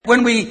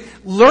When we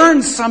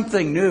learn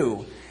something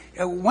new,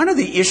 one of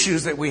the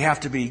issues that we have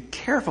to be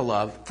careful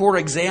of, for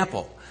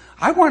example,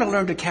 I want to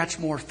learn to catch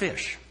more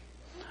fish.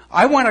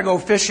 I want to go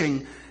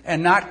fishing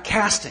and not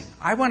casting.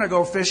 I want to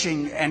go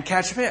fishing and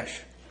catch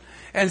fish.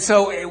 And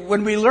so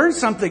when we learn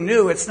something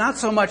new, it's not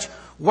so much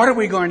what are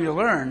we going to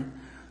learn,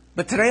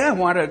 but today I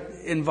want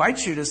to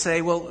invite you to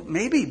say, well,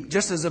 maybe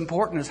just as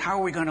important as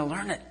how are we going to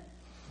learn it.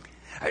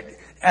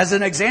 As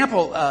an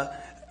example,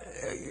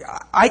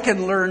 I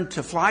can learn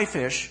to fly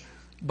fish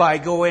by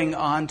going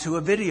on to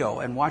a video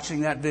and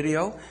watching that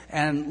video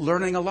and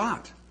learning a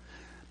lot.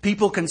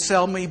 People can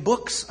sell me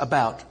books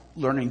about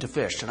learning to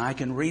fish, and I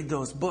can read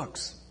those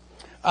books.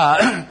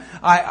 I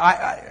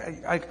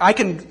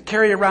can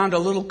carry around a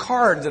little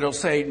card that'll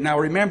say, now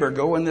remember,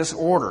 go in this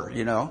order,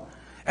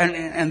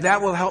 and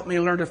that will help me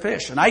learn to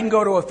fish. And I can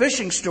go to a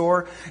fishing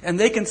store and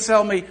they can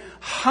sell me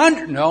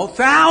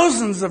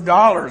thousands of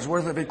dollars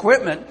worth of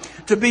equipment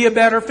to be a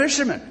better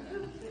fisherman.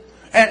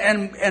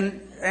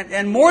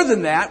 And more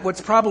than that, what's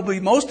probably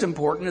most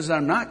important is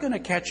I'm not going to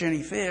catch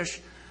any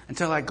fish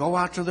until I go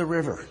out to the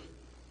river.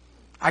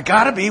 I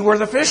got to be where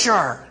the fish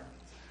are.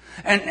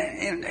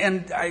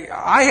 And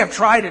I have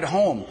tried at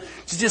home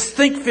to just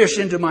think fish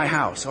into my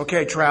house.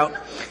 Okay, trout.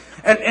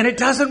 And it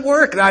doesn't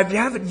work. I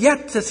haven't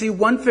yet to see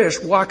one fish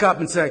walk up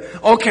and say,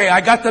 okay,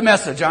 I got the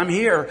message. I'm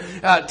here.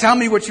 Tell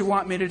me what you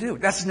want me to do.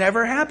 That's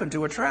never happened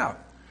to a trout.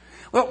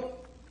 Well,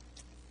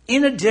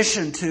 in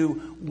addition to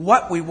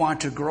what we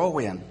want to grow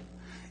in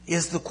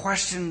is the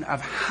question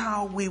of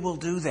how we will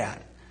do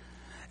that.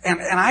 And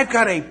I've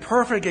got a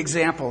perfect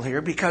example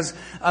here because,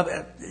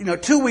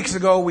 2 weeks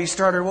ago we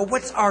started,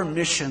 what's our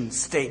mission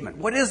statement?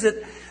 What is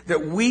it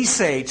that we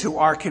say to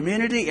our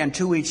community and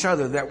to each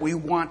other that we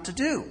want to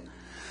do?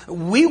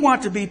 We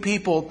want to be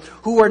people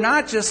who are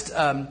not just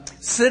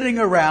sitting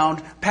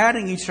around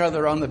patting each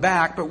other on the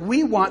back, but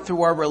we want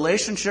through our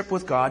relationship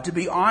with God to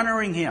be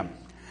honoring Him.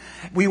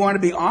 We want to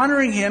be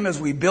honoring Him as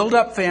we build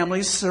up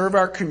families, serve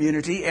our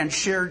community, and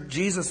share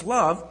Jesus'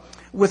 love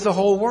with the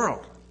whole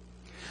world.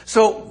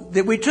 So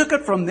that we took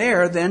it from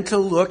there then to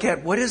look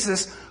at what is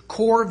this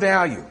core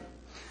value.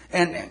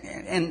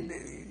 And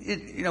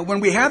when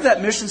we have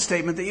that mission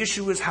statement, the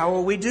issue is how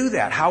will we do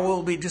that? How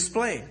will it be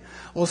displayed?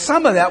 Well,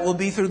 some of that will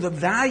be through the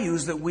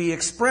values that we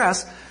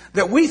express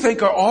that we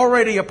think are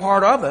already a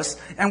part of us,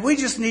 and we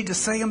just need to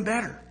say them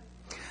better.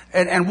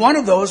 And one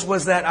of those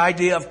was that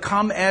idea of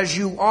come as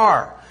you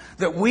are.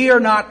 That we are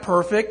not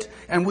perfect,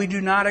 and we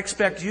do not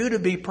expect you to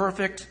be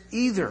perfect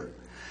either.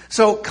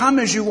 So come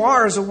as you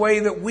are is a way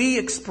that we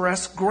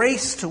express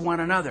grace to one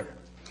another.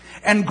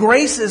 And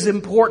grace is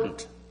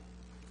important.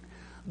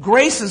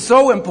 Grace is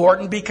so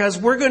important because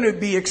we're going to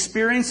be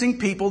experiencing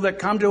people that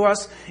come to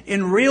us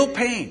in real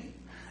pain.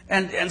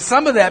 And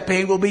some of that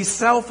pain will be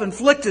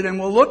self-inflicted, and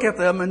we'll look at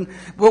them and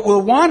what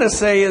we'll want to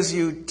say is,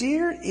 you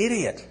dear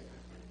idiot.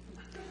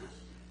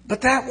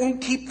 But that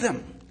won't keep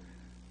them.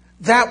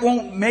 That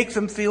won't make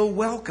them feel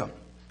welcome.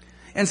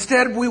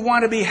 Instead, we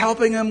want to be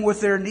helping them with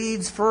their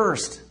needs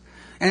first.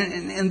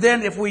 And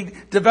then if we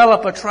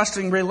develop a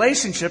trusting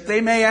relationship,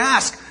 they may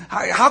ask,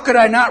 how could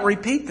I not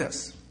repeat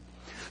this?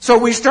 So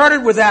we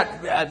started with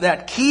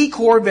that key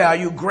core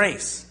value,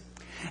 grace.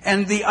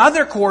 And the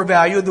other core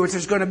value, which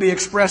is going to be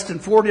expressed in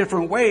 4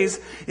 different ways,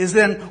 is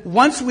then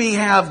once we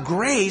have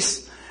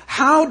grace,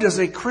 how does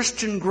a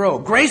Christian grow?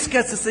 Grace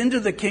gets us into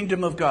the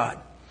kingdom of God.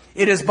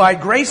 It is by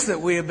grace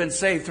that we have been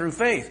saved through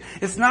faith.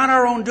 It's not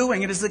our own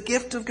doing. It is the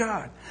gift of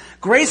God.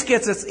 Grace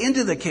gets us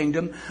into the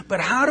kingdom,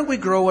 but how do we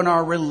grow in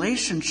our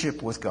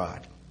relationship with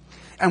God?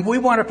 And we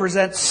want to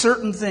present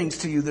certain things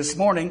to you this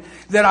morning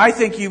that I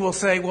think you will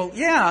say, well,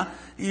 yeah,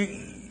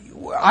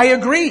 I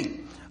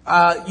agree.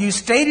 You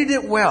stated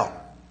it well.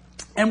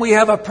 And we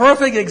have a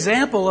perfect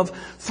example of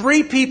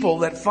 3 people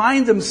that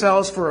find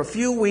themselves for a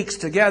few weeks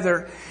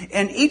together,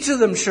 and each of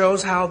them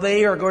shows how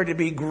they are going to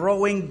be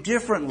growing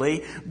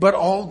differently, but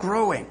all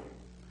growing.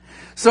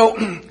 So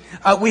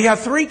we have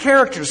 3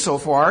 characters so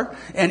far,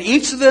 and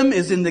each of them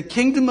is in the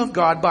kingdom of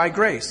God by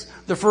grace.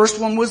 The first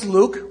one was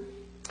Luke.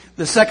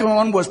 The second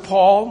one was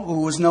Paul,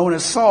 who was known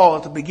as Saul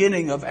at the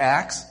beginning of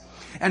Acts.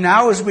 And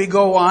now as we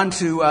go on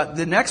to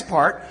the next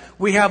part,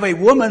 we have a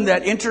woman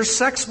that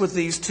intersects with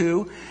these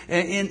two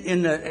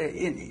in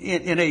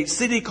a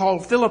city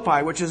called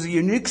Philippi, which is a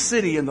unique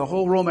city in the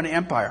whole Roman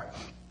Empire.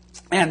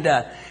 And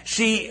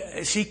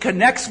she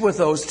connects with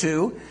those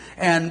two,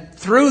 and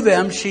through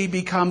them she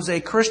becomes a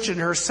Christian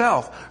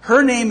herself.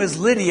 Her name is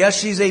Lydia.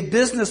 She's a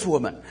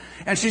businesswoman.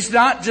 And she's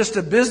not just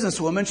a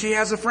businesswoman, she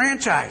has a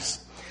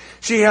franchise.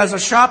 She has a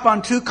shop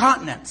on 2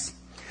 continents.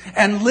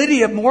 And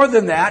Lydia, more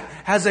than that,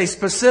 has a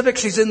specific,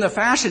 she's in the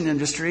fashion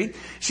industry,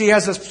 she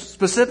has a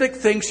specific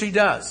thing she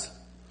does.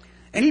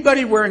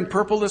 Anybody wearing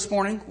purple this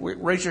morning?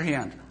 Raise your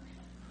hand.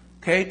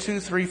 Okay, 2,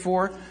 3,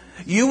 4.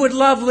 You would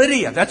love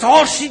Lydia. That's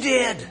all she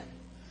did.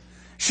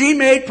 She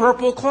made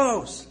purple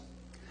clothes.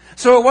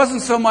 So it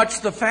wasn't so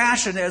much the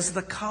fashion as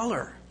the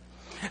color.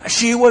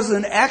 She was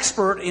an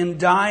expert in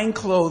dyeing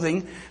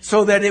clothing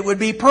so that it would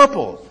be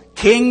purple.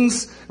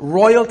 Kings,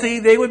 royalty,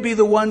 they would be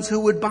the ones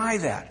who would buy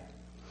that.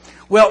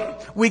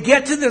 Well, we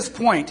get to this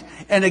point,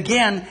 and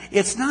again,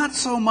 it's not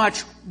so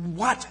much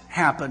what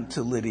happened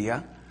to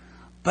Lydia,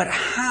 but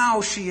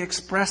how she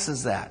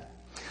expresses that.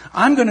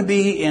 I'm going to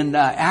be in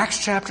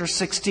Acts chapter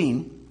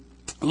 16,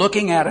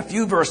 looking at a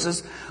few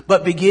verses,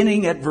 but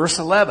beginning at verse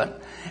 11.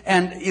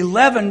 And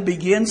 11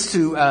 begins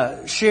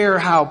to share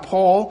how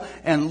Paul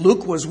and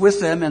Luke was with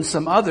them and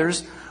some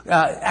others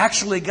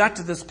actually got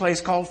to this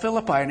place called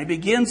Philippi. And he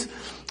begins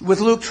with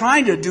Luke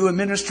trying to do a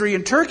ministry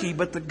in Turkey,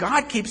 but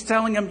God keeps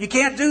telling him, you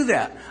can't do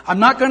that. I'm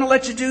not going to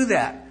let you do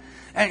that.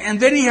 And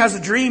then he has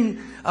a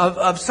dream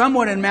of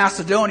someone in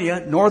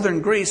Macedonia,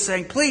 northern Greece,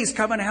 saying, please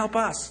come and help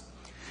us.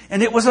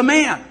 And it was a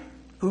man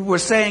who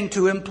was saying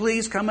to him,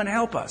 please come and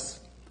help us.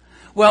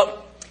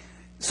 Well,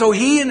 so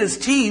he and his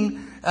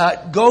team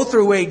go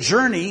through a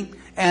journey,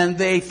 and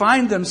they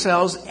find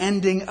themselves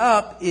ending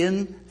up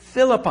in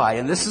Philippi.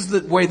 And this is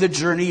the way the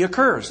journey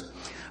occurs.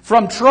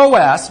 From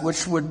Troas,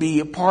 which would be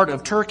a part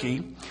of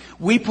Turkey,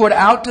 we put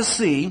out to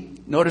sea.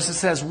 Notice it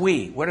says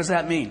we. What does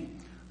that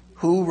mean?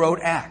 Who wrote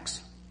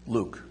Acts?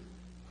 Luke.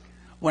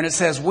 When it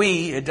says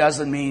we, it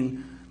doesn't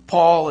mean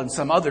Paul and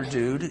some other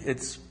dude.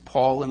 It's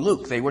Paul and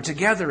Luke. They were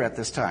together at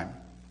this time.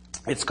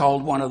 It's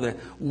called one of the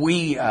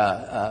we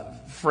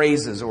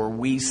phrases or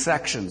we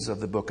sections of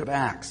the book of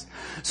Acts.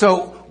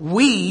 So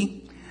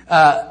we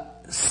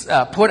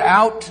put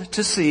out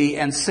to sea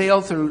and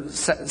sailed through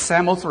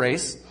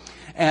Samothrace,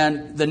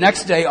 and the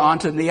next day on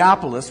to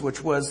Neapolis,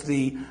 which was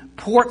the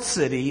port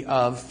city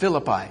of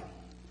Philippi.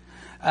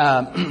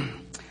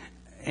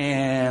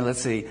 And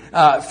let's see.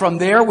 From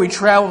there we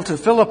traveled to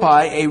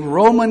Philippi, a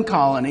Roman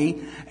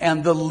colony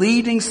and the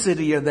leading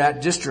city of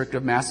that district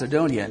of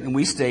Macedonia. And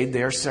we stayed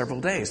there several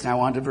days.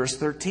 Now on to verse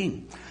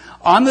 13.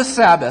 On the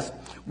Sabbath,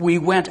 we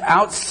went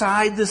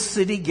outside the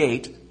city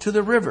gate to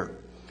the river,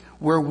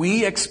 where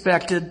we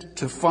expected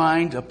to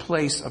find a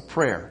place of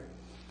prayer.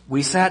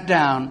 We sat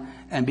down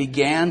and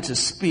began to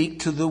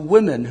speak to the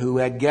women who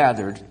had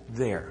gathered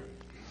there.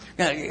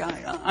 Now,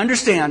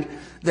 understand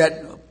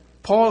that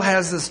Paul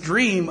has this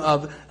dream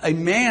of a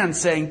man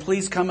saying,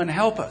 please come and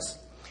help us.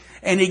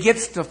 And he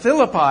gets to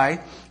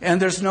Philippi,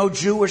 and there's no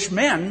Jewish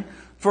men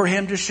for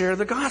him to share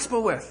the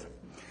gospel with.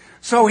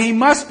 So he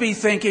must be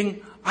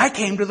thinking, I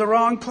came to the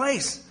wrong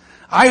place.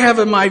 I have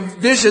in my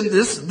vision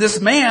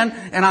this man,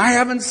 and I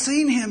haven't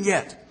seen him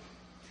yet.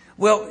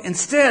 Well,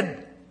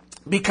 instead,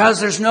 because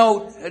there's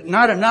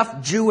not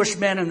enough Jewish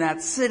men in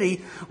that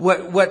city,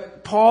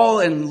 what Paul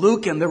and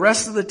Luke and the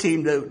rest of the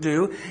team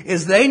do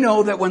is they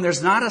know that when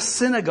there's not a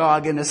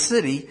synagogue in a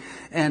city,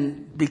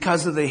 and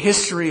because of the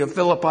history of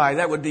Philippi,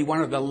 that would be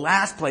one of the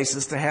last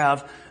places to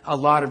have a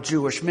lot of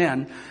Jewish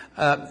men.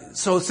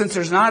 So since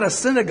there's not a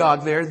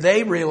synagogue there,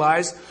 they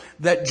realize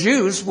that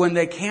Jews, when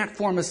they can't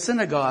form a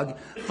synagogue,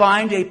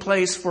 find a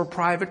place for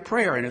private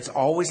prayer, and it's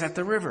always at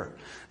the river.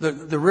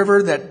 The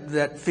river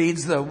that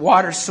feeds the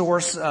water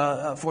source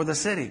for the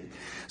city.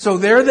 So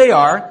there they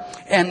are,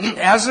 and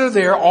as they're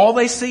there, all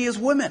they see is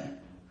women.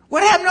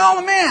 What happened to all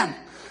the men?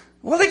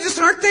 Well, they just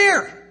aren't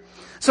there.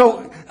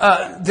 So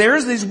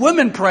there's these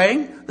women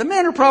praying. The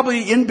men are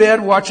probably in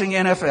bed watching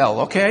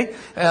NFL, okay?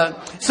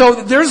 So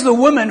there's the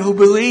women who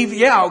believe,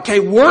 yeah, okay,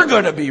 we're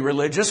going to be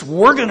religious.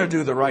 We're going to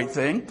do the right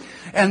thing.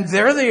 And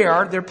there they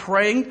are. They're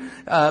praying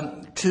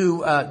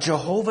to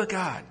Jehovah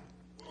God.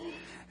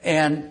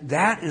 And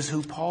that is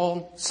who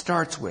Paul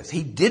starts with.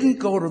 He didn't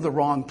go to the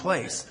wrong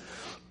place.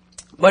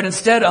 But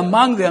instead,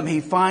 among them,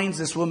 he finds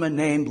this woman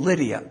named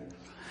Lydia.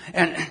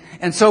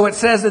 And so it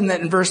says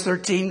in verse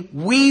 13,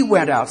 we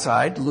went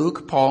outside,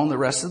 Luke, Paul, and the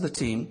rest of the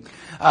team,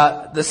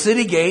 the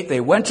city gate. They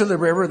went to the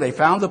river. They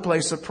found the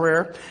place of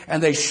prayer,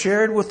 and they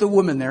shared with the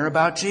woman there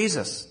about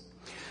Jesus.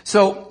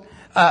 So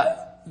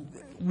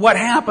what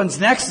happens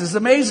next is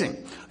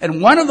amazing.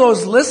 And one of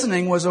those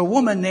listening was a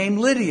woman named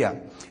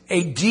Lydia,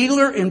 a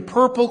dealer in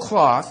purple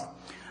cloth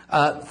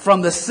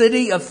from the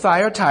city of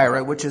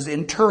Thyatira, which is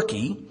in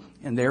Turkey,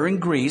 and they're in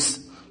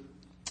Greece,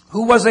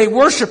 who was a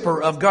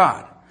worshiper of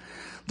God.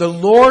 The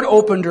Lord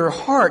opened her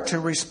heart to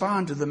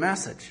respond to the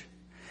message.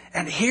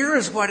 And here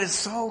is what is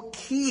so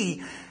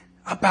key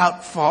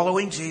about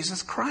following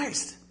Jesus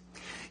Christ.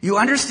 You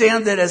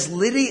understand that as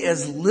Lydia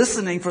is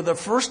listening for the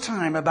first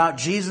time about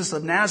Jesus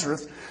of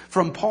Nazareth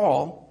from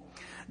Paul,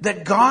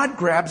 that God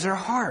grabs her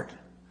heart.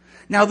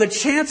 Now, the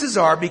chances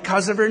are,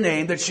 because of her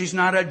name, that she's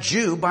not a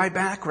Jew by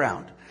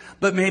background,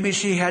 but maybe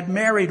she had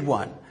married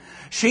one.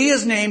 She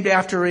is named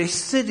after a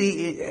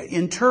city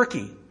in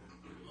Turkey.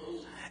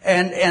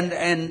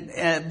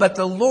 But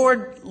the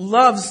Lord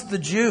loves the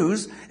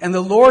Jews, and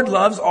the Lord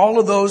loves all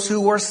of those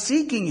who are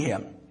seeking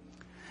Him.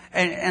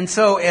 And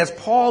so as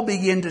Paul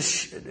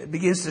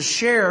begins to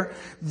share,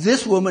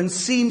 this woman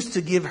seems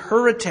to give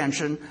her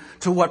attention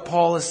to what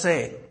Paul is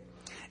saying.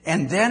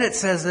 And then it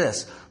says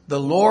this, the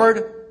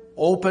Lord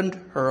opened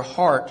her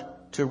heart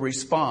to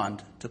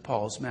respond to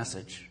Paul's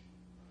message.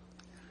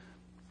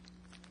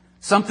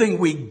 Something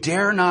we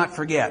dare not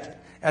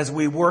forget as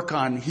we work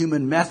on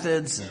human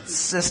methods and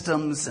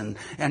systems and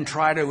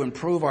try to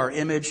improve our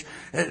image,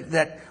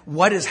 that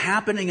what is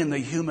happening in the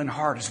human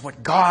heart is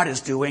what God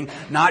is doing,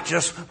 not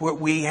just what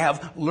we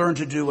have learned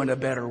to do in a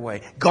better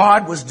way.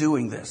 God was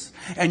doing this.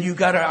 And you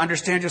got to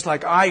understand, just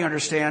like I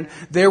understand,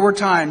 there were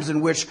times in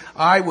which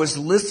I was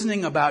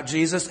listening about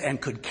Jesus and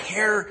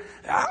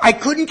I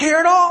couldn't care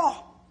at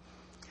all.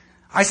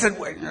 I said,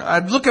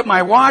 I'd look at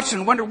my watch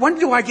and wonder, when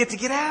do I get to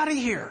get out of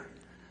here?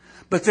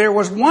 But there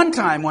was one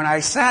time when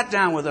I sat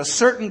down with a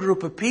certain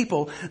group of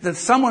people that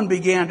someone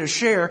began to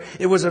share.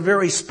 It was a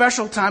very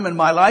special time in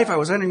my life. I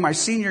was entering my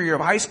senior year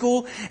of high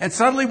school. And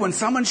suddenly when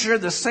someone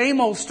shared the same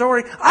old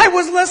story, I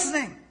was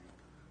listening.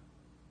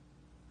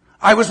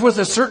 I was with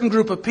a certain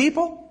group of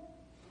people.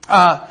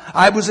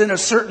 I was in a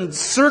certain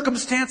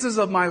circumstances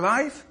of my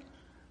life.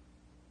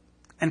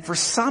 And for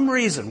some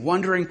reason,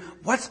 wondering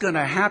what's going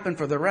to happen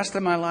for the rest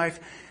of my life,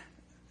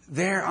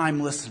 there I'm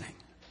listening.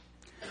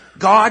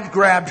 God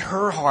grabbed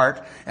her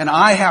heart, and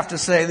I have to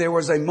say there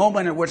was a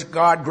moment in which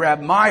God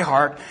grabbed my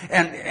heart,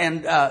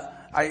 and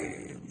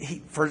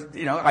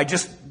I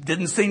just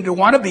didn't seem to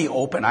want to be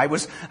open. I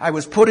was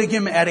putting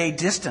him at a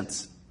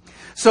distance.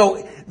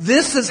 So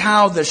this is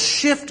how the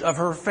shift of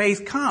her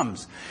faith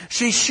comes.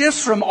 She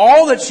shifts from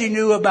all that she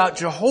knew about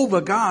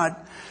Jehovah God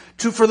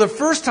to, for the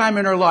first time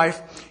in her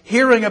life,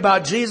 hearing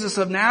about Jesus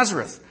of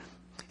Nazareth.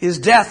 His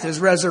death,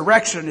 his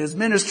resurrection, his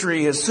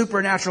ministry, his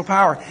supernatural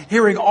power,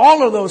 hearing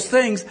all of those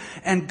things,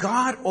 and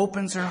God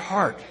opens her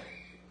heart.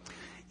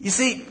 You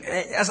see,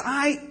 as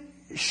I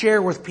share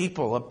with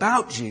people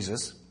about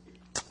Jesus,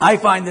 I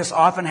find this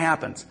often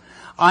happens.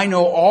 I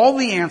know all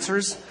the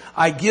answers.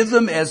 I give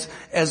them as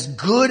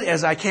good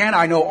as I can.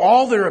 I know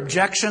all their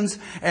objections,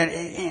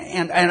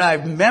 and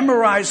I've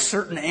memorized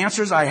certain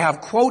answers. I have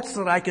quotes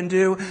that I can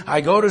do.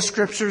 I go to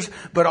scriptures,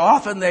 but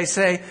often they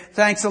say,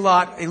 thanks a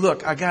lot. Hey,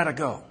 look, I gotta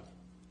go.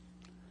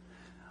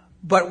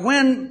 But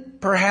when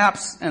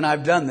perhaps, and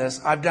I've done this,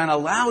 I've done a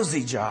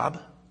lousy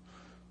job,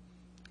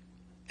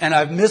 and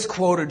I've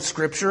misquoted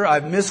scripture,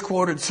 I've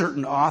misquoted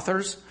certain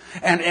authors,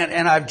 and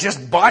I've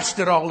just botched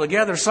it all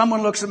together,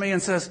 someone looks at me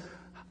and says,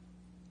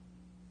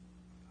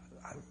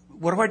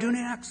 what do I do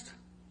next?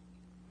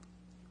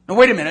 Now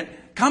wait a minute,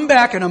 come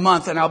back in a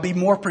month and I'll be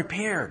more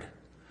prepared.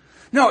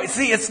 No,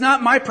 see, it's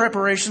not my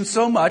preparation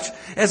so much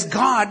as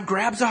God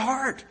grabs a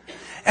heart.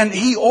 And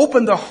he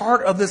opened the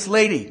heart of this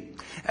lady.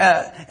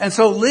 And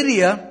so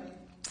Lydia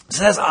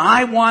says,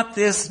 I want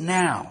this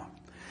now.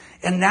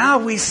 And now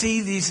we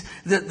see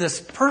this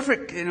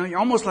perfect,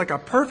 almost like a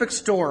perfect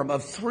storm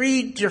of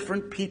three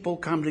different people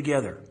come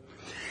together.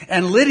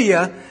 And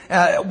Lydia,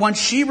 once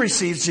she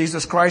receives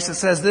Jesus Christ, it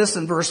says this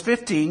in verse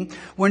 15,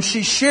 when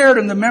she shared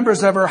and the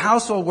members of her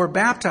household were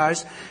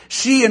baptized,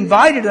 she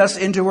invited us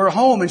into her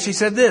home. And she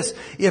said this,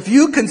 if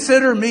you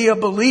consider me a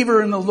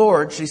believer in the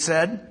Lord, she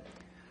said,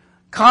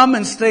 come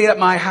and stay at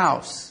my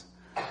house.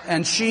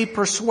 And she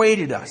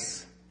persuaded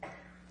us.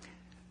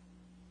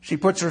 She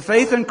puts her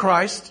faith in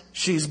Christ.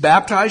 She's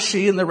baptized,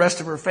 she and the rest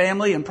of her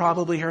family and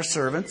probably her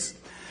servants.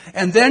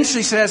 And then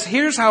she says,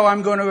 here's how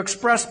I'm going to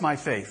express my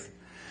faith.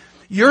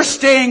 You're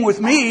staying with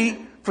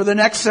me for the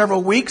next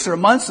several weeks or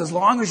months as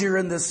long as you're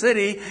in this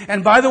city.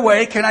 And by the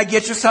way, can I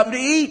get you something to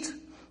eat?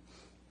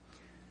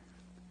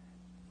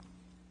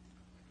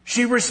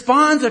 She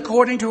responds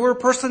according to her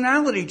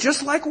personality,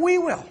 just like we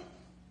will.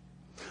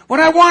 When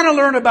I want to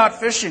learn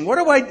about fishing,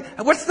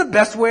 what's the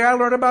best way I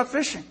learn about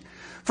fishing?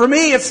 For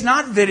me, it's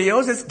not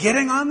videos, it's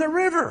getting on the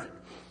river.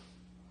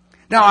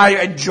 Now,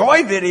 I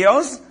enjoy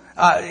videos,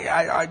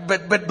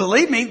 but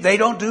believe me, they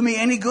don't do me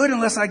any good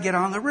unless I get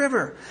on the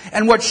river.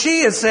 And what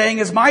she is saying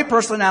is my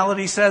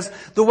personality says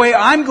the way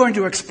I'm going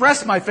to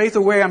express my faith,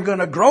 the way I'm going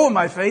to grow in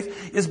my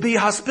faith is be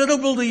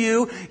hospitable to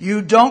you.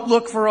 You don't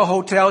look for a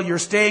hotel. You're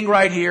staying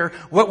right here.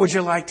 What would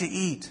you like to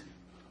eat?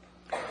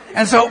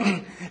 And so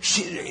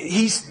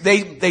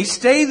they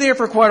stay there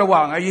for quite a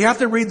while. Now you have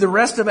to read the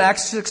rest of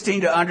Acts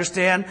 16 to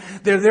understand.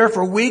 They're there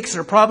for weeks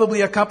or probably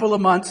a couple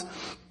of months.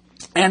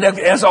 And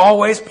as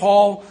always,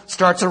 Paul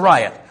starts a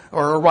riot.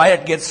 Or a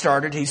riot gets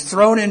started. He's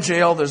thrown in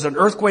jail. There's an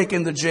earthquake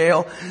in the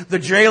jail. The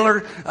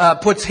jailer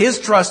puts his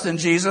trust in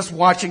Jesus,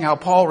 watching how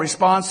Paul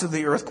responds to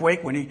the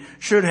earthquake when he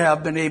should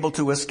have been able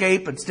to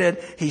escape.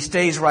 Instead, he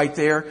stays right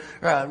there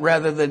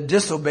rather than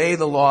disobey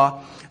the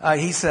law.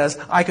 He says,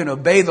 I can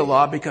obey the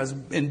law because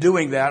in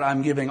doing that,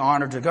 I'm giving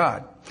honor to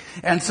God.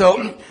 And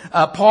so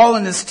Paul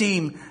and his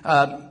team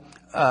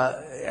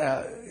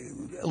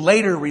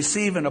later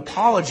receive an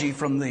apology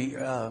from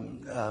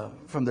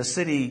the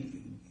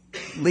city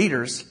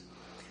leaders.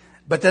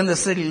 But then the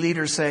city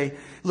leaders say,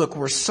 look,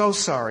 we're so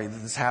sorry that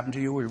this happened to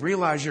you. We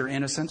realize you're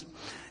innocent,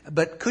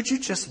 but could you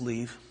just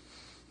leave?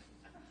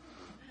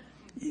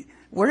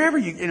 Wherever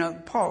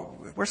Paul,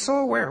 we're so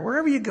aware,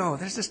 wherever you go,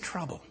 there's this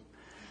trouble.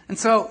 And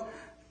so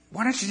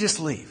why don't you just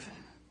leave?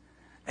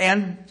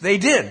 And they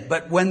did.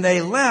 But when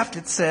they left,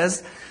 it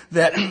says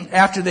that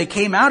after they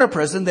came out of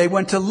prison, they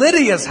went to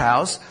Lydia's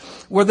house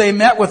where they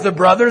met with the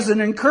brothers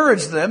and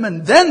encouraged them,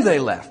 and then they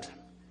left.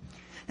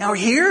 Now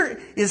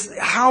here is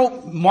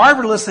how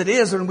marvelous it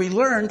is when we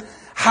learn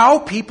how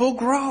people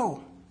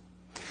grow.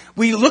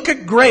 We look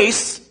at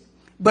grace,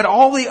 but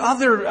all the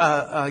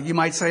other, you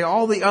might say,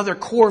 all the other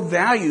core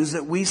values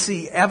that we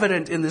see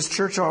evident in this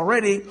church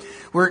already,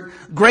 where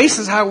grace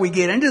is how we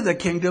get into the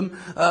kingdom,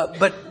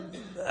 but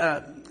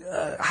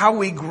how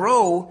we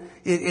grow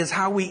is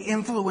how we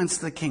influence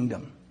the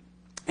kingdom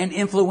and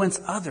influence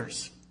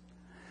others.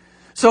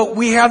 So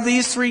we have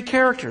these three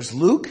characters,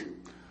 Luke,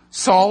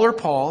 Saul or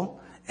Paul,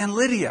 and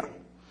Lydia.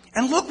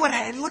 And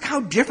look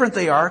how different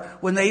they are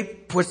when they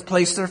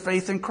place their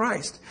faith in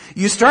Christ.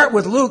 You start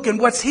with Luke, and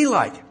what's he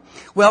like?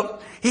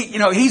 Well,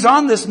 he's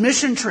on this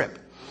mission trip.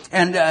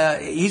 And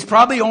he's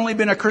probably only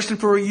been a Christian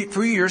for a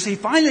few years. He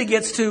finally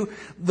gets to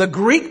the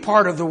Greek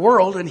part of the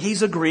world, and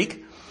he's a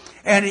Greek.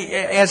 And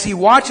as he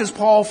watches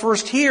Paul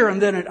first here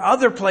and then in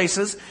other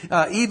places,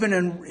 even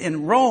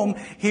in Rome,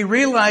 he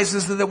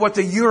realizes that what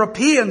the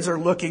Europeans are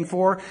looking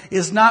for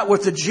is not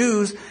what the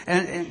Jews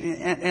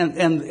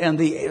and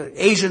the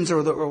Asians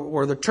or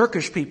the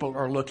Turkish people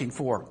are looking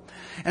for.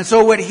 And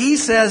so what he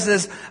says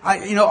is,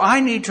 I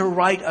need to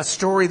write a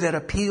story that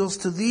appeals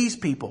to these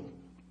people.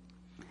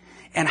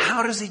 And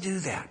how does he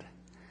do that?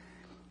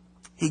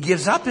 He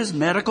gives up his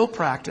medical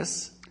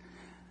practice,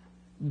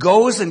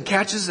 goes and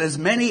catches as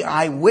many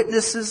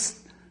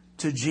eyewitnesses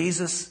to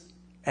Jesus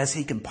as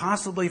he can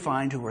possibly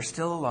find who are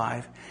still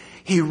alive.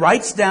 He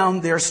writes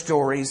down their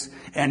stories,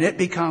 and it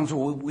becomes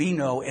what we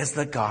know as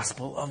the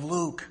Gospel of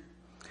Luke.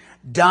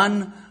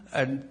 Done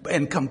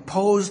and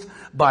composed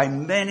by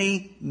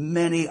many,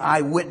 many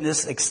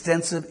eyewitness,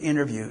 extensive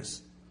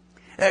interviews.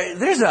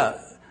 There's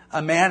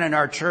a man in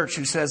our church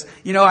who says,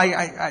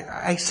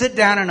 I sit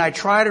down and I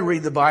try to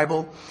read the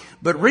Bible,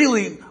 but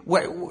really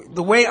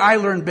the way I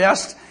learn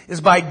best is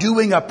by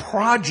doing a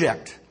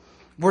project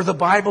where the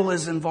Bible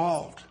is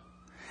involved.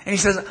 And he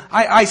says,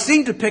 I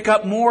seem to pick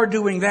up more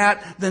doing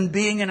that than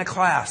being in a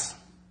class.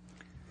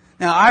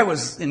 Now, I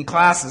was in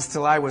classes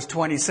till I was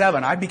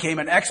 27. I became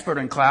an expert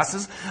in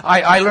classes.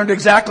 I learned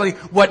exactly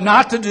what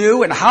not to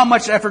do and how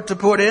much effort to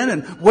put in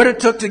and what it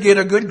took to get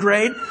a good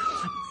grade.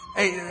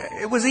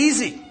 It was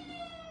easy.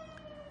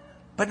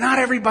 But not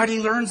everybody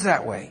learns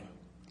that way.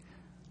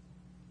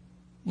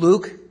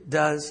 Luke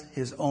does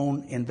his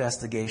own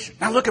investigation.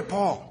 Now look at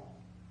Paul.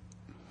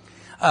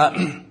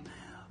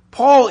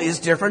 Paul is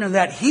different in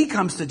that he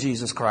comes to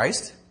Jesus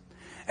Christ.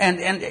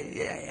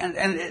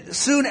 And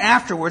soon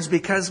afterwards,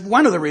 because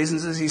one of the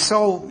reasons is he's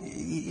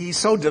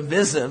so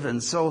divisive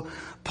and so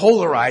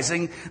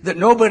polarizing that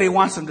nobody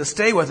wants him to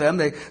stay with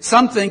them.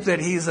 Some think that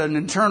he's an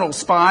internal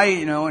spy,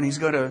 and he's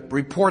going to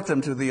report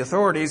them to the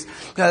authorities.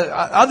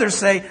 Others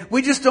say,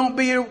 we just don't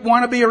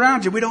want to be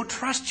around you. We don't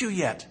trust you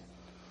yet.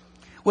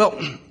 Well,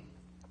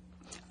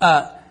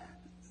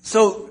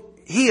 so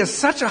he is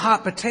such a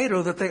hot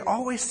potato that they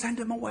always send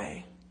him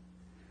away.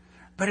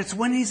 But it's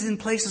when he's in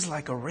places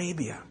like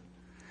Arabia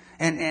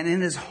and in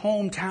his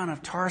hometown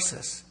of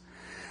Tarsus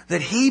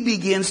that he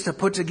begins to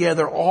put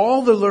together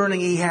all the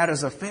learning he had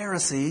as a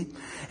Pharisee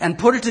and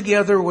put it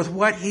together with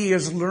what he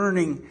is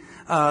learning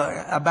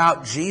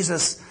about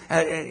Jesus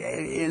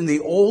in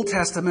the Old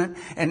Testament,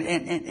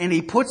 and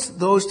he puts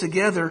those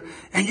together,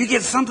 and you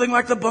get something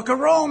like the book of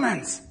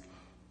Romans.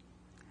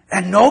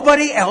 And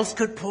nobody else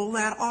could pull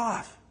that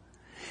off.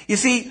 You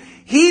see,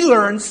 he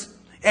learns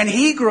and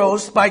he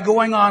grows by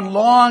going on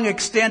long,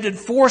 extended,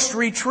 forced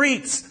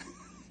retreats.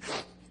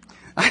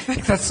 I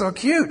think that's so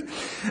cute.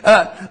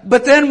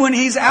 But then when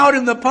he's out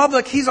in the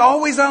public, he's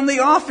always on the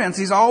offense.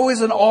 He's always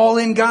an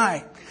all-in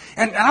guy.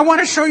 And I want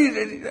to show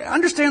you,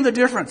 understand the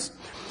difference.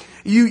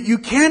 You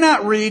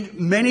cannot read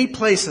many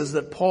places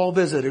that Paul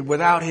visited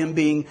without him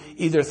being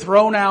either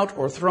thrown out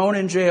or thrown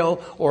in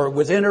jail or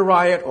within a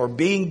riot or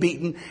being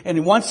beaten.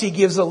 And once he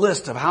gives a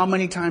list of how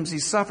many times he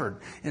suffered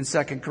in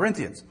 2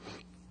 Corinthians.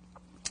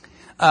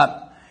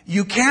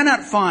 You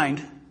cannot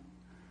find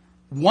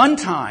one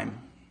time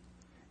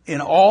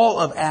in all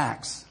of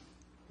Acts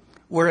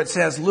where it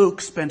says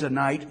Luke spent a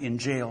night in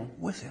jail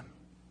with him.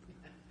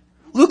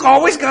 Luke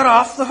always got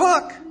off the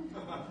hook.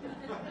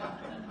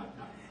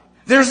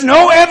 There's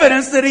no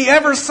evidence that he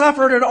ever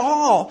suffered at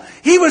all.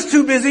 He was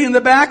too busy in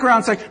the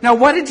background saying, now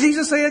what did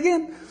Jesus say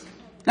again?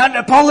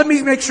 Now, Paul, let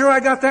me make sure I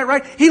got that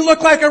right. He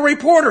looked like a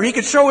reporter. He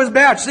could show his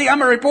badge. See,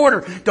 I'm a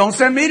reporter. Don't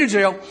send me to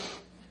jail.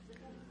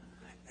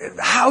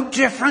 How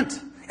different,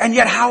 and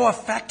yet how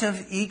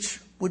effective each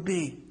would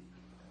be.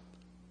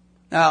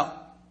 Now,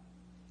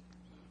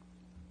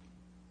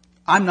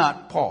 I'm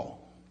not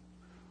Paul.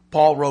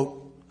 Paul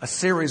wrote a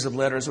series of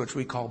letters which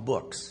we call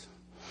books.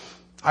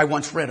 I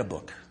once read a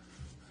book.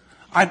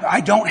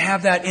 I don't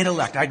have that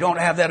intellect. I don't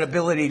have that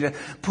ability to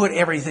put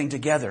everything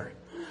together.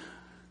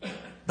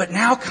 But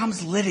now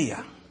comes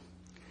Lydia.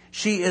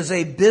 She is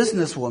a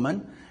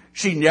businesswoman.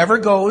 She never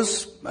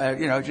goes,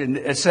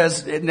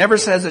 it never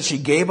says that she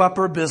gave up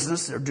her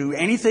business or do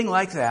anything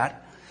like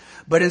that.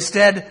 But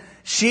instead,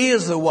 she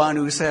is the one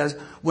who says,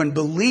 when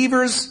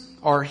believers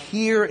are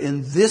here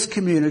in this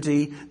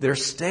community, they're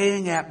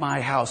staying at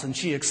my house. And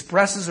she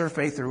expresses her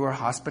faith through her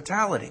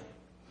hospitality.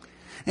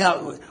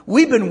 Now,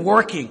 we've been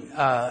working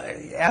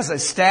as a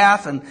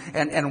staff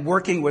and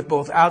working with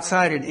both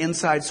outside and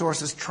inside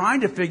sources,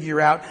 trying to figure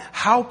out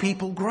how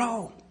people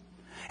grow.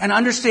 And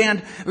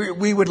understand,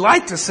 we would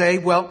like to say,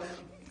 well,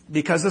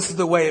 because this is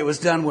the way it was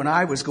done when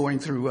I was going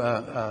through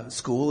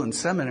school and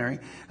seminary.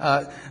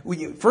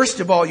 First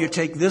of all, you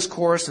take this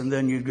course, and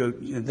then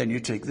you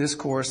take this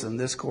course and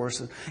this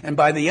course, and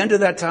by the end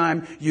of that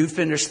time, you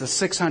finish the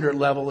 600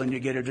 level and you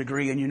get a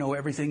degree and you know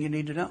everything you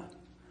need to know.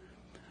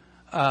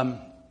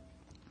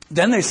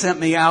 Then they sent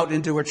me out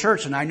into a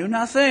church, and I knew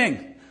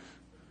nothing.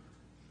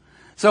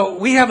 So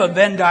we have a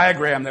Venn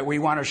diagram that we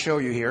want to show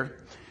you here.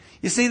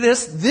 You see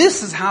this?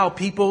 This is how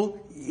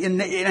people,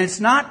 and it's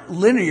not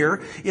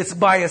linear. It's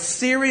by a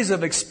series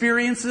of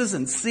experiences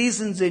and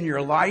seasons in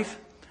your life.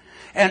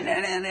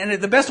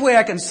 And the best way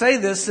I can say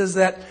this is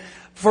that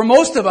for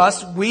most of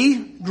us, we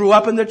grew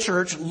up in the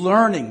church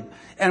learning,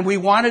 and we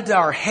wanted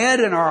our head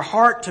and our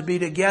heart to be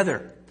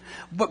together.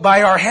 But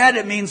by our head,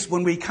 it means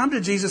when we come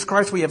to Jesus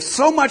Christ, we have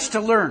so much to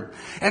learn.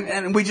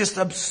 And we just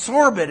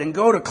absorb it and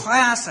go to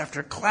class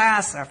after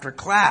class after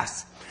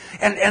class.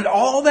 And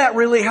all that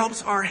really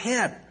helps our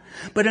head.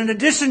 But in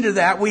addition to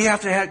that, we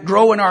have to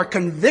grow in our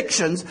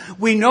convictions.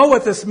 We know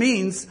what this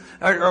means,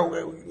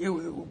 or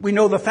we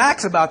know the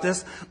facts about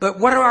this, but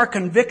what are our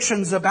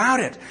convictions about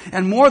it?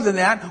 And more than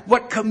that,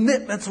 what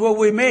commitments will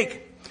we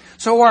make?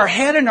 So our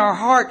head and our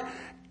heart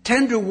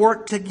tend to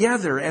work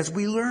together as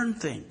we learn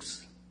things.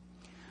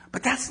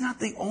 But that's not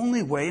the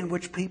only way in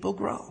which people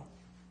grow.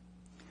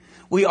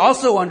 We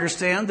also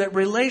understand that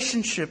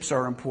relationships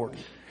are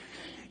important.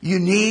 You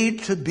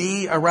need to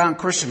be around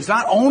Christians.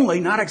 Not only,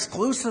 not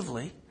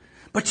exclusively,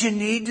 but you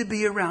need to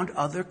be around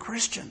other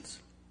Christians.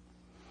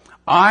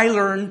 I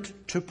learned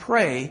to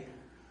pray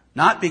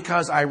not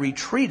because I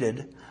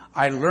retreated.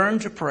 I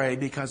learned to pray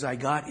because I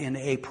got in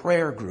a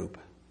prayer group.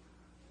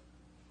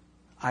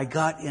 I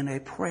got in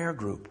a prayer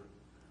group.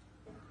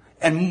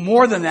 And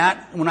more than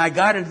that, when I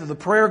got into the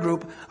prayer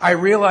group, I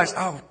realized,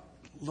 oh,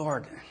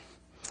 Lord,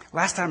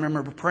 last time I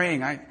remember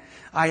praying, I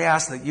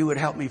asked that you would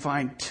help me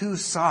find 2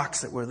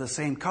 socks that were the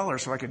same color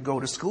so I could go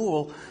to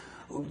school,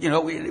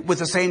 with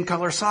the same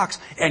color socks.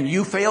 And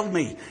you failed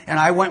me. And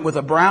I went with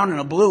a brown and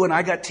a blue, and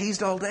I got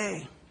teased all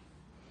day.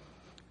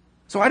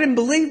 So I didn't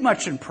believe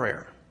much in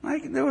prayer.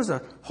 There was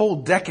a whole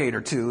decade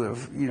or two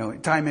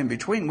of, time in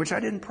between, which I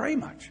didn't pray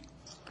much.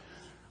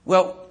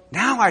 Well,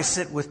 now I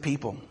sit with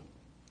people.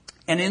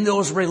 And in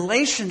those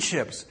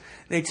relationships,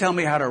 they tell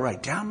me how to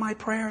write down my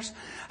prayers,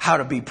 how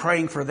to be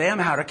praying for them,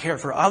 how to care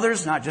for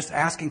others, not just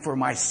asking for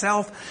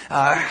myself,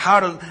 how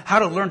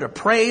to learn to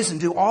praise and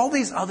do all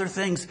these other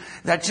things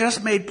that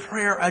just made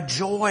prayer a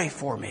joy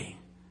for me.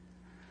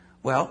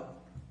 Well,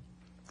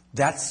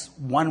 that's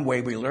one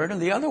way we learn,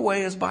 and the other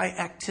way is by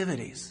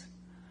activities.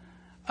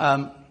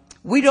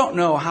 We don't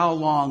know how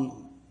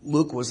long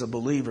Luke was a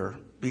believer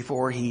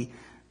before he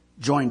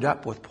joined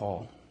up with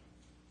Paul.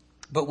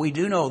 But we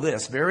do know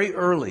this, very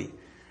early,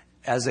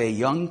 as a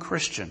young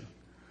Christian,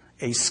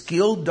 a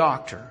skilled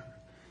doctor,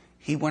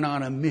 he went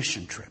on a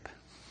mission trip.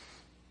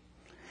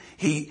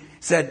 He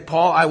said,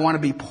 Paul, I want to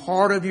be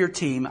part of your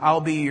team.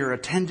 I'll be your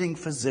attending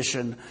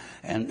physician.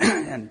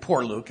 And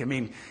poor Luke,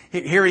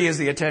 here he is,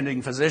 the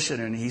attending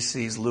physician, and he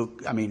sees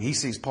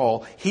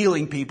Paul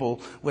healing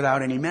people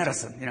without any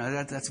medicine.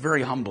 That's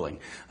very humbling.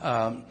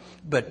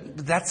 But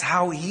that's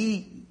how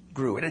he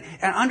grew it.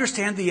 And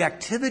understand the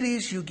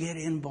activities you get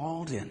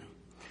involved in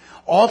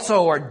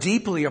also are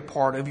deeply a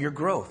part of your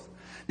growth.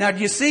 Now, do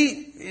you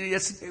see,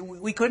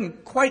 we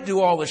couldn't quite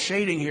do all the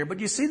shading here, but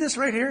do you see this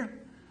right here?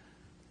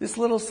 This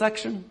little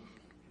section?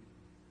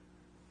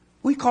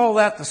 We call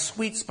that the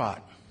sweet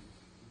spot.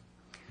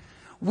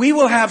 We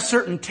will have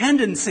certain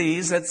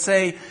tendencies that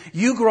say,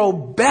 you grow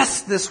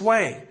best this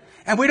way.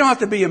 And we don't have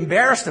to be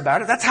embarrassed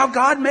about it. That's how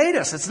God made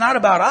us. It's not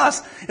about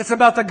us. It's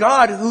about the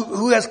God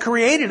who has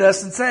created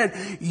us and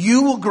said,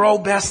 you will grow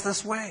best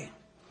this way.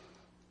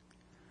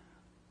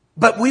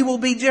 But we will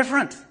be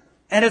different.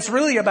 And it's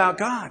really about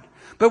God.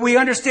 But we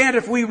understand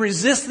if we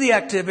resist the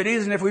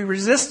activities and if we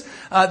resist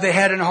the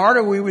head and heart,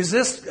 or we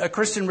resist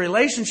Christian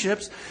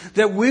relationships,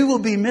 that we will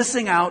be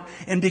missing out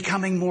in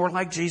becoming more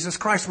like Jesus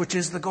Christ, which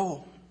is the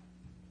goal.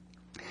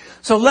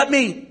 So let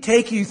me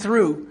take you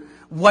through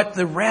what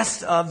the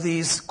rest of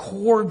these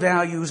core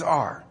values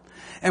are.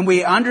 And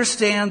we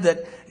understand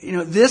that,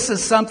 this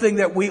is something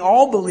that we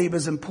all believe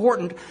is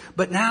important,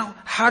 but now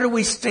how do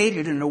we state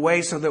it in a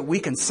way so that we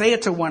can say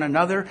it to one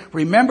another,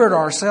 remember it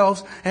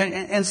ourselves,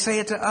 and say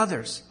it to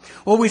others?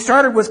 Well, we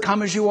started with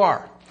come as you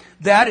are.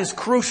 That is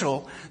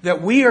crucial,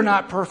 that we are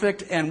not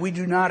perfect and we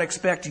do not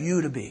expect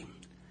you to be.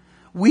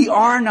 We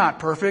are not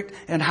perfect,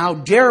 and how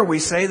dare we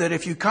say that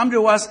if you come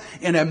to us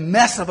in a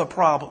mess of a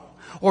problem,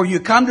 or you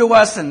come to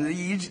us and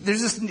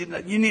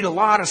you need a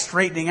lot of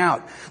straightening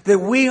out, that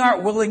we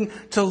aren't willing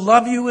to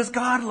love you as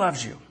God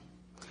loves you.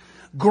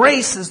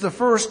 Grace is the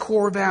first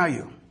core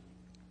value.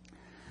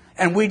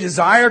 And we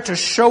desire to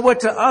show it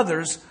to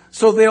others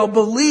so they'll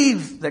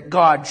believe that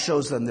God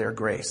shows them their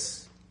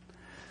grace.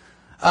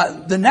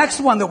 The next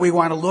one that we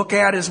want to look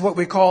at is what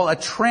we call a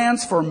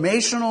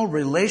transformational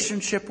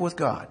relationship with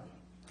God.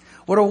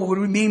 What do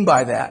we mean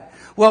by that?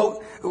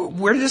 Well,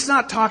 we're just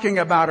not talking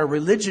about a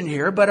religion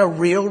here, but a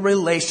real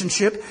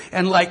relationship.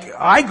 And like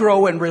I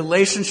grow in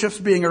relationships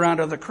being around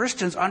other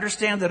Christians,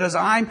 understand that as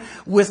I'm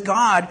with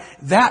God,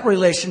 that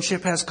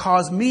relationship has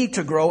caused me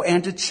to grow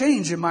and to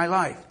change in my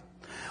life.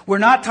 We're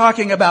not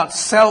talking about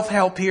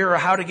self-help here or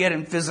how to get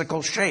in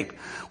physical shape.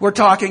 We're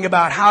talking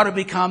about how to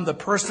become the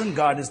person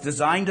God has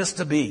designed us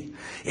to be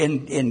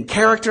in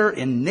character,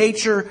 in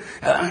nature,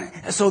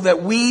 so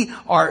that we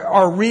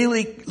are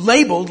really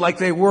labeled like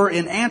they were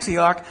in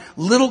Antioch,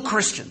 little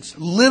Christians,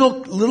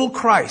 little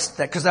Christ,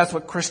 because that's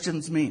what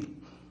Christians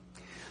mean.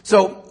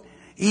 So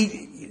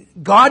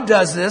God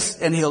does this,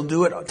 and He'll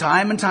do it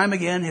time and time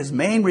again. His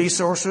main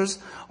resources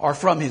are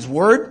from His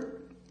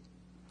Word,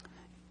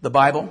 the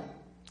Bible,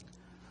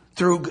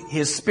 through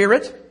His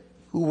Spirit,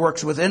 who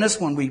works within us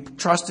when we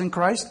trust in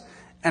Christ,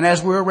 and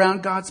as we're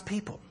around God's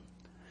people.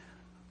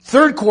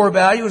 Third core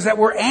value is that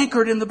we're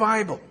anchored in the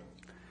Bible.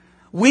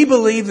 We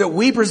believe that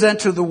we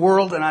present to the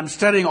world, and I'm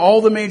studying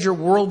all the major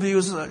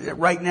worldviews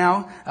right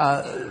now,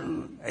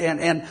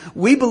 and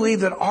we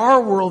believe that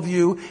our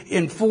worldview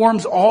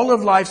informs all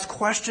of life's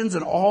questions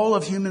and all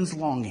of humans'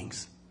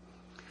 longings.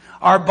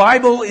 Our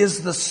Bible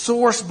is the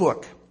source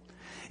book.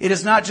 It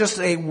is not just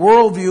a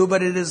worldview,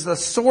 but it is the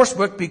source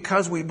book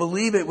because we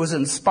believe it was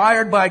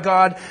inspired by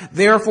God.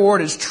 Therefore,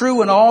 it is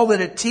true in all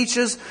that it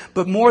teaches.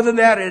 But more than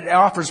that, it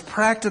offers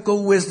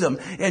practical wisdom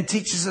and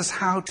teaches us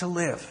how to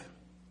live.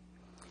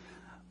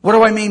 What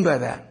do I mean by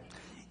that?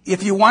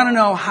 If you want to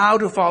know how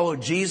to follow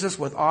Jesus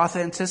with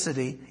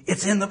authenticity,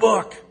 it's in the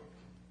book.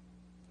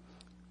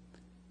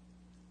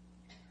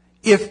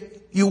 If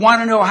you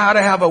want to know how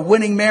to have a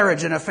winning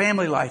marriage and a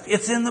family life,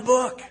 it's in the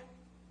book.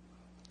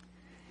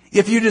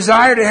 If you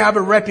desire to have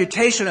a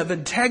reputation of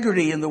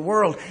integrity in the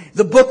world,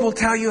 the book will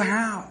tell you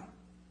how.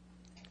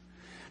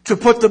 To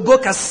put the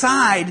book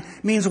aside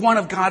means one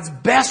of God's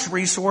best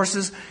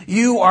resources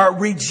you are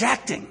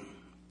rejecting.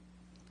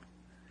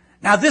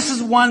 Now, this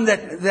is one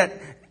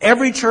that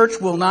every church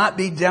will not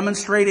be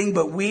demonstrating,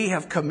 but we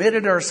have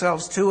committed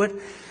ourselves to it.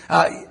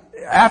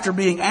 After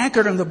being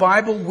anchored in the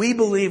Bible, we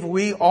believe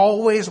we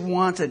always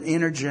want an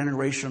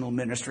intergenerational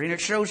ministry, and it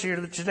shows here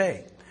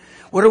today.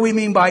 What do we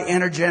mean by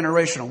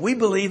intergenerational? We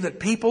believe that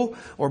people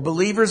or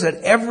believers at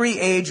every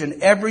age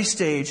and every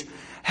stage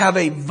have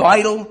a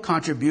vital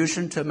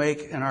contribution to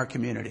make in our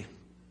community.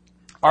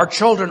 Our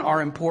children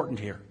are important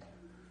here.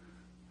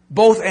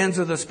 Both ends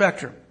of the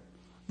spectrum.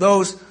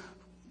 Those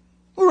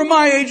who are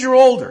my age or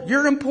older,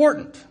 you're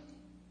important.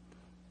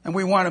 And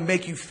we want to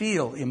make you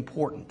feel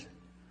important.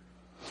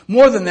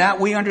 More than that,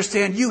 we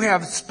understand you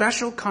have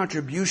special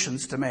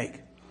contributions to make.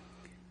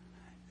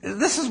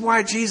 This is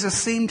why Jesus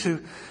seemed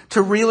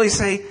to really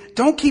say,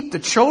 don't keep the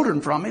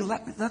children from me,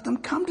 let them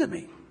come to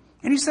me.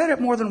 And He said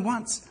it more than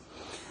once.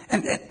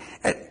 And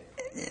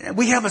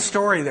we have a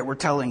story that we're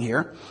telling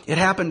here. It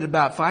happened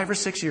about 5 or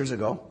 6 years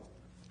ago.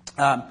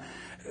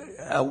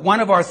 One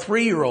of our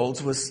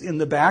 3-year-olds was in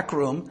the back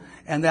room,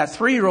 and that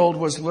 3-year-old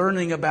was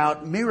learning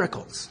about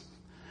miracles.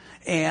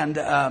 And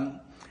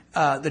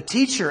the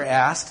teacher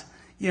asked,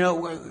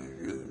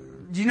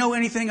 do you know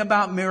anything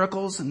about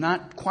miracles? And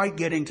not quite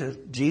getting to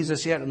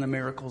Jesus yet and the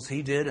miracles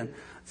He did. And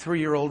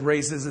 3-year-old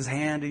raises his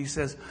hand and he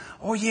says,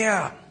 oh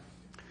yeah,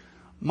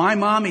 my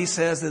mommy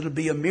says it'll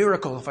be a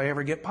miracle if I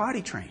ever get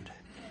potty trained.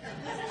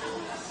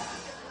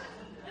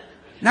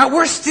 Now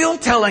we're still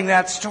telling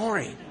that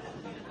story.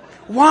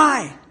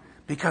 Why?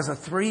 Because a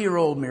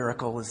 3-year-old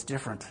miracle is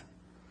different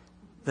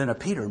than a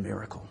Peter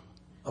miracle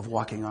of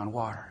walking on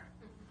water.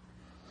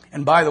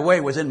 And by the way,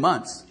 within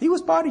months, he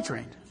was potty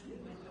trained.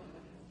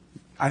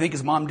 I think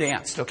his mom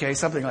danced, okay,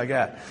 something like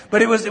that.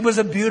 But it was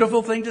a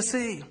beautiful thing to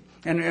see.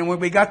 And when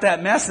we got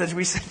that message,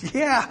 we said,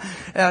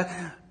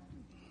 yeah,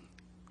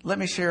 let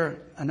me share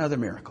another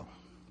miracle.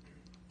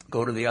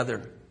 Go to the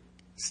other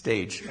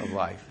stage of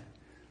life.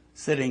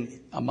 Sitting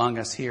among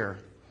us here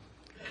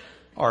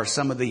are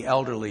some of the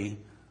elderly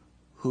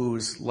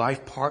whose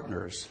life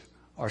partners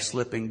are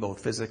slipping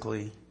both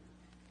physically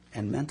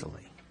and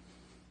mentally.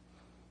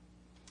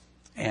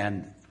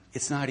 And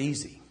it's not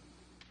easy.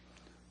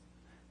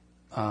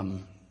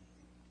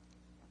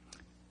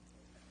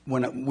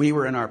 When we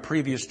were in our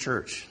previous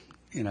church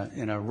in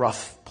a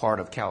rough part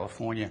of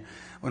California,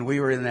 when we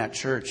were in that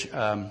church,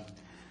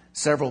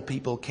 several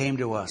people came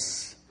to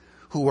us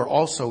who were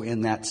also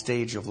in that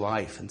stage of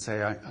life and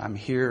say, I'm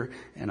here,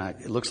 and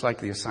it looks like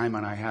the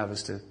assignment I have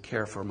is to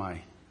care for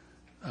my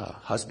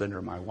husband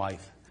or my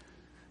wife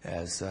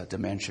as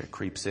dementia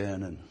creeps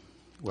in and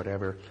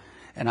whatever.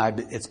 And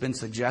it's been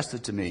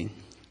suggested to me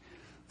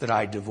that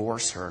I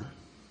divorce her,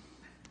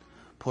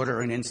 put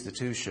her in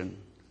institution,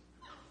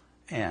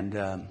 and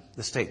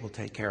the state will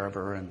take care of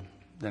her, and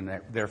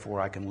then therefore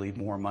I can leave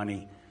more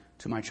money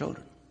to my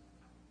children.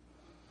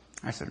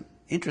 I said,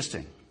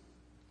 interesting.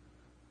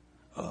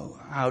 Oh,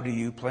 how do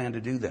you plan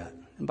to do that?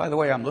 And by the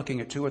way, I'm looking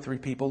at 2 or 3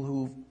 people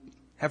who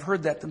have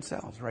heard that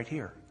themselves right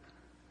here.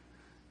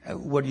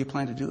 What do you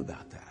plan to do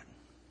about that?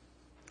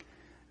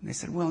 And they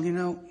said, well,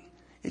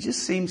 it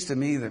just seems to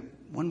me that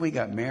when we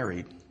got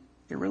married,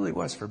 it really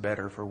was for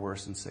better, for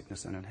worse, in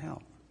sickness and in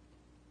health.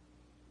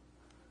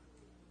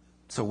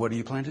 So what do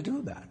you plan to do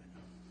about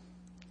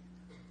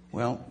it?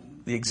 Well,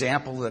 the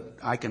example that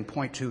I can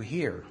point to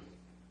here,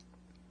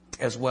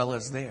 as well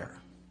as there,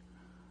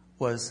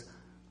 was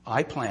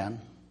I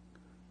plan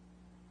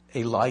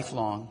a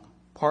lifelong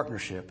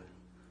partnership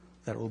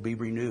that will be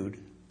renewed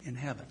in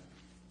heaven.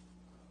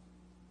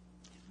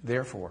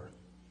 Therefore,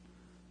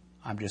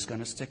 I'm just going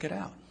to stick it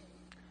out.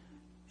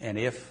 And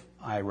if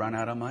I run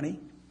out of money,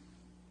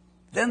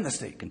 then the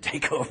state can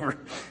take over.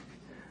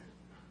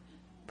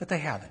 But they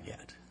haven't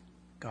yet.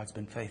 God's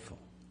been faithful.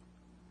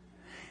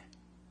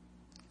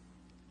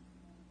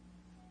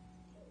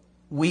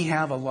 We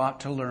have a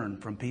lot to learn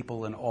from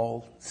people in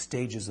all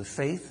stages of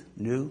faith,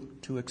 new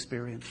to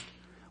experienced.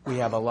 We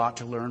have a lot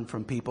to learn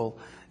from people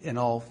in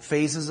all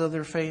phases of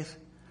their faith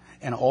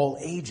and all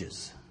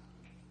ages,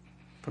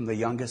 from the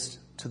youngest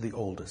to the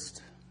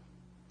oldest.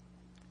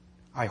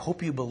 I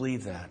hope you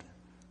believe that,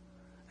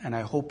 and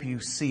I hope you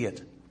see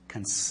it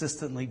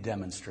consistently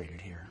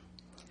demonstrated here.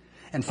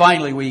 And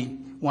finally, we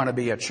want to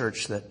be a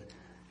church that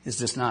is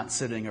just not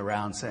sitting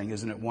around saying,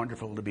 isn't it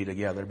wonderful to be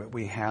together, but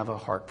we have a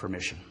heart for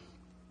mission.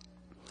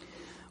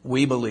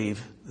 We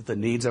believe that the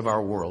needs of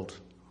our world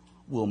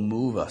will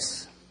move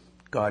us.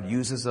 God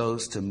uses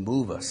those to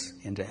move us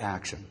into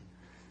action.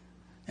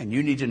 And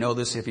you need to know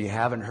this if you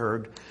haven't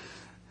heard.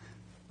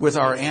 With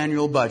our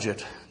annual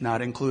budget,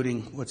 not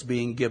including what's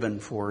being given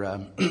for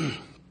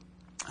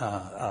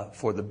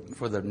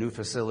the new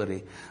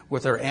facility,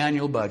 with our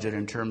annual budget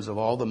in terms of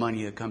all the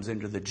money that comes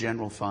into the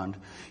general fund,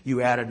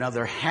 you add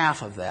another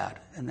half of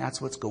that, and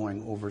that's what's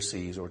going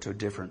overseas or to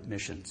different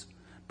missions,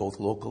 both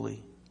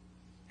locally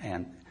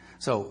and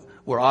so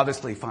we're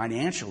obviously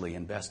financially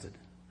invested.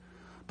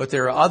 But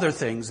there are other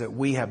things that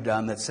we have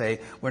done that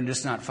say we're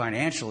just not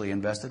financially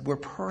invested, we're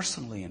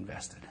personally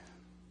invested.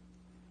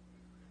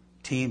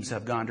 Teams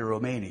have gone to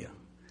Romania.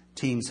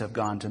 Teams have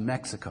gone to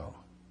Mexico.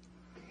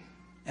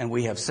 And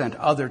we have sent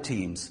other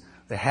teams.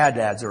 The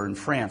Haddads are in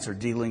France, are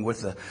dealing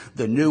with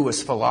the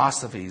newest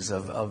philosophies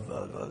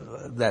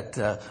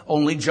that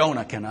only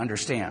Jonah can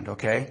understand,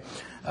 okay?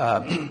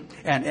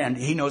 And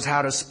he knows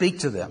how to speak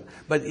to them.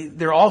 But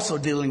they're also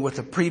dealing with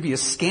the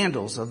previous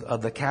scandals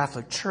of the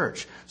Catholic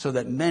Church, so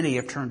that many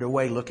have turned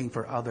away looking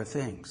for other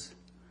things.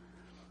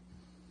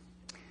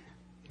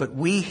 But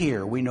we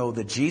know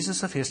the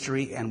Jesus of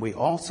history, and we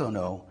also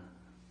know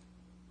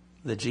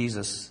the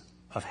Jesus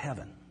of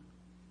heaven.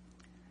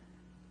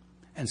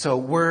 And so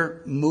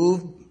we're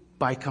moved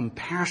by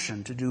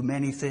compassion to do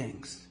many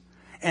things.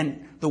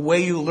 And the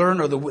way you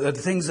learn or the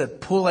things that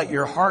pull at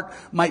your heart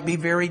might be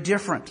very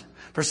different.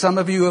 For some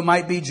of you, it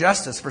might be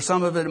justice. For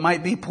some of it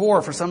might be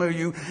poor. For some of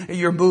you,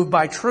 you're moved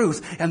by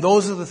truth. And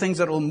those are the things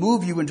that will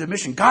move you into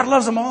mission. God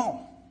loves them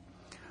all.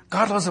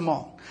 God loves them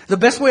all. The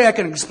best way I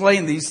can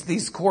explain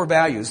these core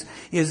values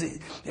is,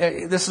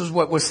 this is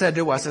what was said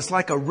to us. It's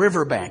like a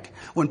riverbank.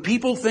 When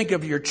people think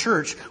of your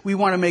church, we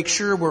want to make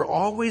sure we're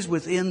always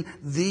within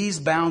these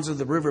bounds of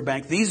the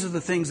riverbank. These are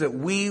the things that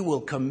we will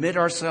commit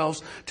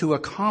ourselves to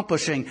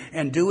accomplishing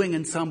and doing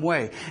in some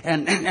way.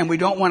 And we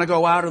don't want to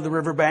go out of the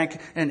riverbank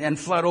and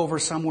flood over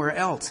somewhere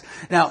else.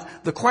 Now,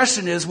 the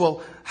question is,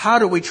 well, how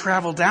do we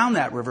travel down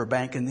that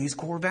riverbank in these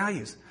core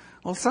values?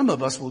 Well, some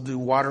of us will do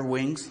water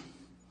wings,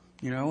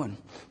 and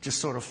just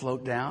sort of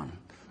float down.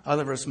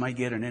 Other of us might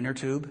get an inner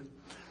tube.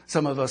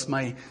 Some of us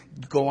might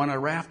go on a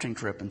rafting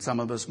trip, and some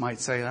of us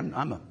might say, I'm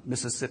a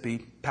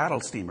Mississippi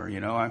paddle steamer,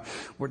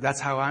 that's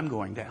how I'm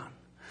going down.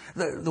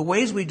 The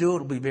ways we do it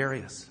will be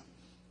various.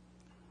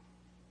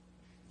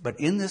 But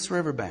in this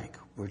riverbank,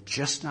 we're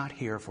just not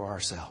here for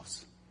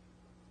ourselves.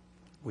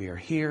 We are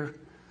here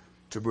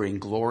to bring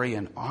glory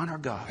and honor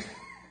God,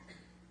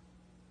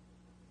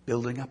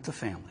 building up the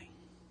family,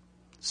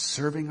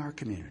 serving our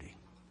community,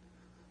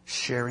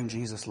 sharing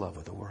Jesus' love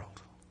with the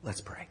world. Let's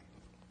pray.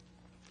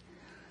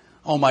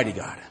 Almighty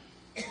God,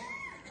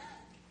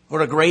 what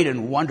a great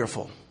and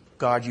wonderful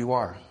God you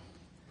are.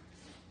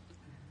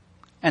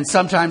 And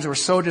sometimes we're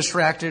so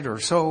distracted or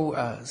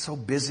so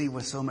busy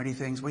with so many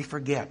things, we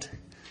forget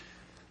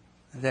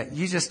that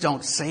you just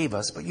don't save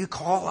us, but you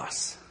call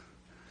us.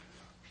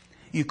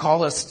 You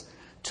call us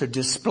to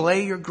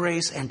display your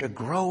grace and to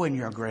grow in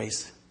your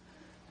grace,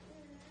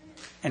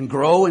 and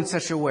grow in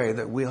such a way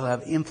that we'll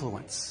have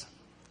influence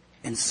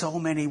in so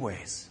many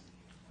ways.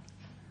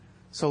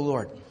 So,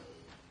 Lord,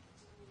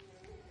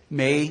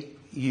 may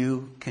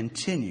you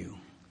continue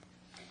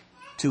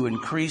to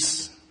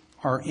increase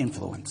our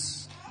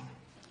influence.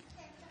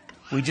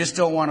 We just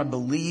don't want to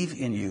believe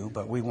in you,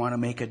 but we want to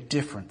make a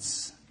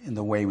difference in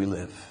the way we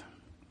live.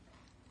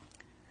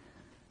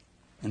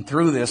 And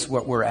through this,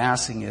 what we're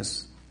asking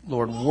is,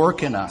 Lord,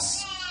 work in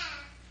us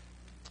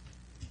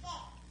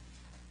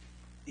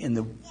in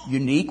the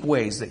unique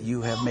ways that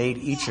you have made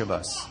each of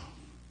us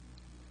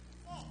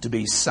to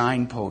be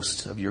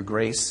signposts of your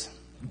grace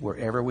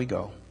wherever we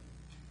go.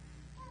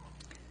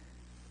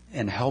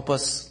 And help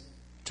us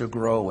to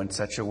grow in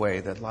such a way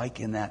that,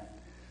 like in that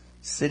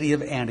city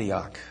of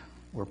Antioch,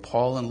 where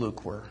Paul and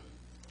Luke were.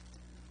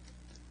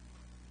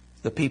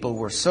 The people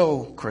were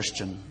so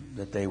Christian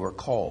that they were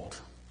called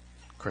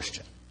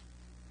Christian.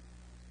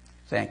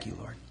 Thank you,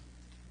 Lord.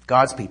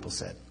 God's people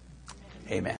said, Amen.